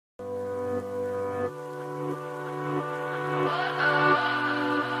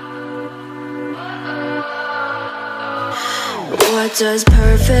What does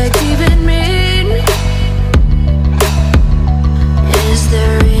perfect even mean? Is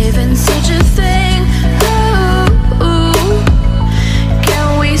there even such a thing? Ooh,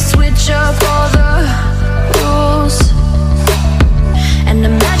 can we switch up all the rules and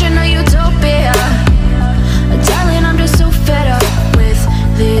imagine a utopia? Darling, I'm just so fed up with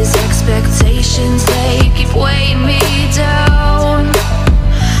these expectations. They keep weighing me down.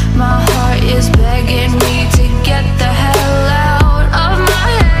 My heart is begging me to get the hell out of my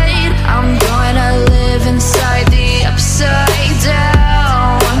head. I'm gonna live inside the upside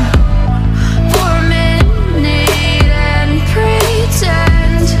down for a minute and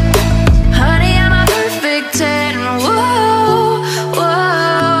pretend, honey, I'm a perfect 10. Whoa,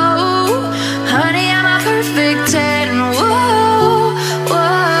 whoa, honey, I'm a perfect 10. Whoa,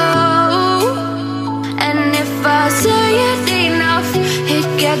 whoa, and if I say it enough, it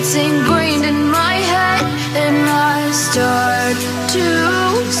gets ingrained in my head, and I start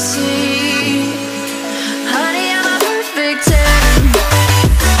to see, honey, I'm a perfect 10.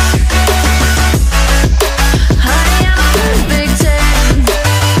 Honey, I'm a perfect 10.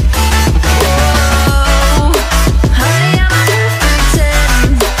 Whoa, honey, I'm a perfect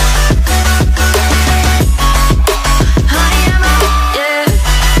 10. Honey, I'm a, yeah.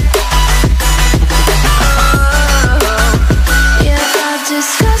 Oh, yeah, I've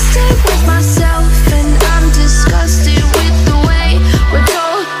discussed it with myself, and I'm disgusted with the way we're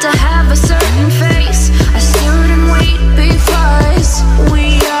told to have a certain face, a certain weight, because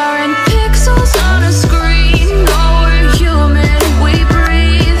we aren't pixels on a screen. No, we're human, we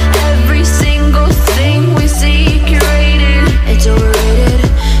breathe. Every single thing we see curated, it's overrated.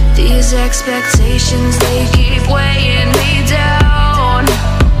 These expectations, they keep weighing me down.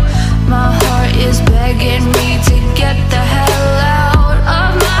 My heart is begging me to get the hell out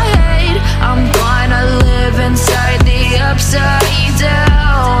of my head. I'm gonna live inside the upside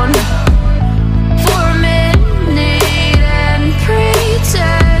down for a minute and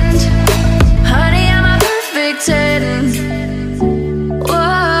pretend, honey, I'm a perfect 10.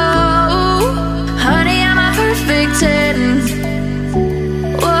 Whoa, honey, I'm a perfect 10.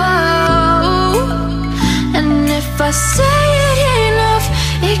 Whoa, and if I say it enough,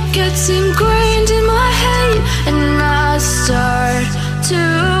 it gets ingrained in my head, and I start to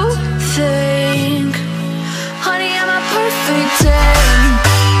think, honey, I'm a perfect 10.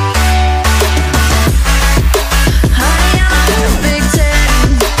 Honey, I'm a perfect 10.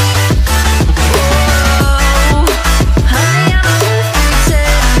 Whoa, honey, I'm a perfect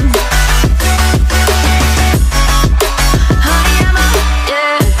 10. Honey, I'm a,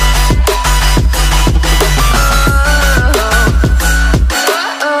 yeah.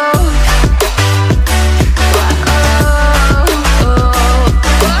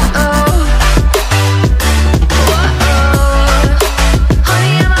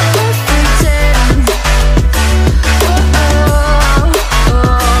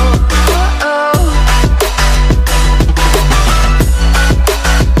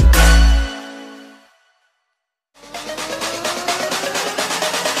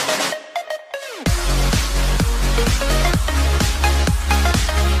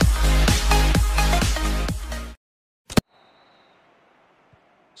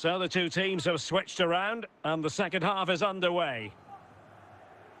 So the two teams have switched around, and the second half is underway.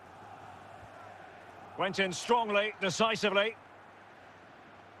 Went in strongly, decisively.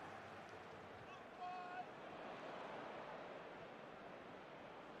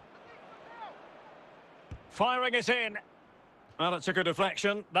 Firing it in. Well, it took a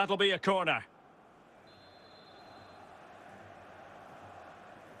deflection. That'll be a corner.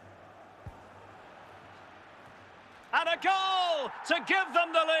 And a goal to give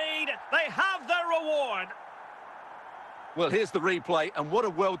them the lead. They have their reward. Well, here's the replay, and what a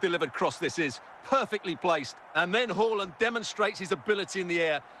well-delivered cross this is. Perfectly placed. And then Haaland demonstrates his ability in the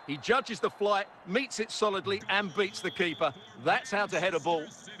air. He judges the flight, meets it solidly, and beats the keeper. That's how to head a ball.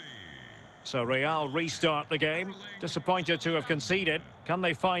 So Real restart the game. Disappointed to have conceded. Can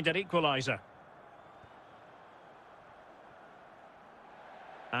they find an equaliser?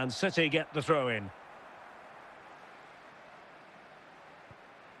 And City get the throw in.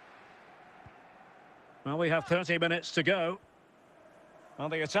 Well, we have 30 minutes to go. Well,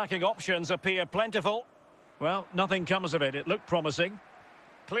 the attacking options appear plentiful. Well, nothing comes of it. It looked promising.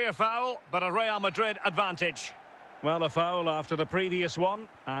 Clear foul, but a Real Madrid advantage. Well, a foul after the previous one,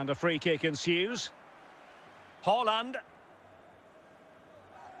 and a free kick ensues. Haaland.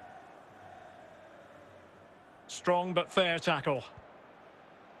 Strong but fair tackle.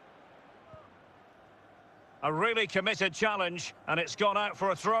 A really committed challenge, and it's gone out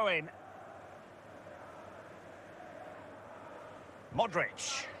for a throw-in.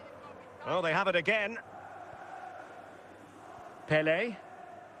 Modric. Oh, they have it again. Pele.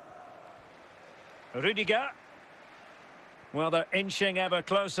 Rudiger. Well, they're inching ever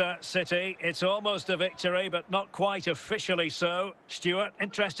closer, City. It's almost a victory, but not quite officially so. Stuart,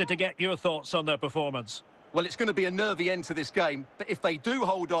 interested to get your thoughts on their performance. Well, it's going to be a nervy end to this game, but if they do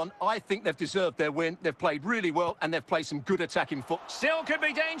hold on, I think they've deserved their win. They've played really well, and they've played some good attacking football. Still could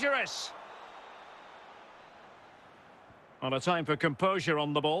be dangerous. On a time for composure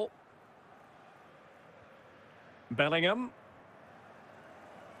on the ball. Bellingham.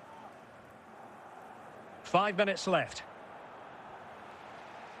 5 minutes left.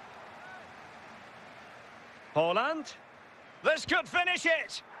 Haaland. This could finish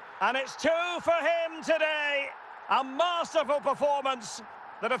it. And it's 2 for him today. A masterful performance.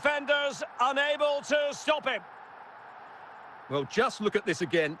 The defenders unable to stop him. Well, just look at this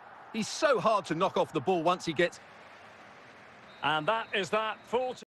again. He's so hard to knock off the ball once he gets... And that is that full...